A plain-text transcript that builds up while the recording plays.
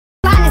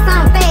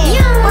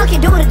Fuck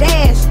you, do the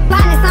dash.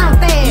 Plotting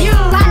something fast.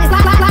 Plotting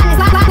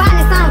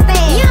something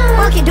fast.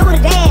 Fuck you, do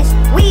the dash.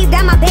 Weave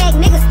down my bag,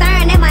 niggas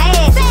staring at my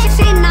ass.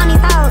 Shitting on these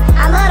hoes,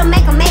 I love to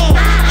make them mad.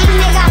 Any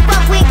nigga I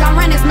fuck with gon'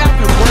 run his mouth.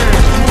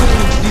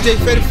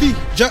 DJ Fetti,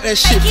 jump that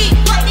shit.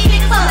 Fuck these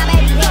niggas, fuck my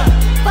baby dad.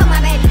 Fuck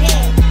my baby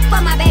dad.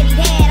 Fuck my baby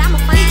dad. I'm a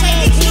fine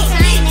ass bitch,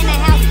 I ain't in the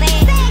house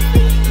fast.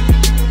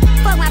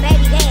 Fuck my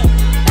baby dad.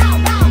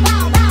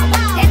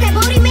 That's that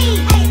booty meat.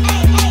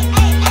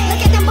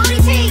 Look at them booty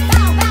cheeks.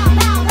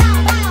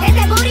 That's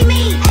that booty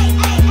meat.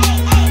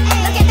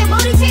 Look at them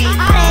booty cheeks.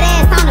 All that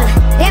ass on her.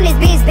 Damn, this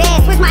bitch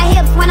bad. Switch my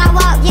hips when I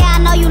walk. Yeah, I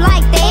know you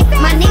like that.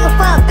 My nigga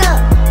fucked up.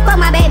 Fuck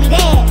my baby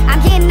dad. I'm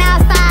getting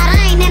outside.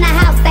 I ain't in the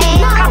house fast.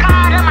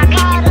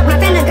 We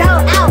finna go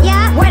out.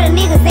 Yeah, where the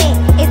niggas at?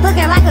 It's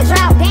looking like a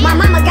drought. My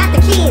mama got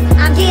the kids.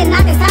 I'm getting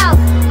out this house.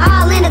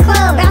 All in the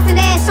club, bouncing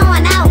ass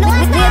showing out.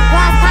 Lip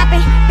gloss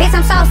popping, bitch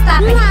I'm so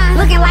stopping.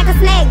 Looking like a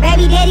snack,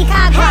 baby daddy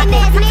cock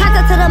blocking.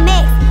 Turn to the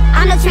max,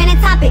 I'm the trending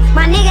topic.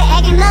 My nigga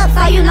acting up,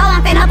 so you know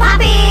I'm finna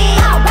pop it.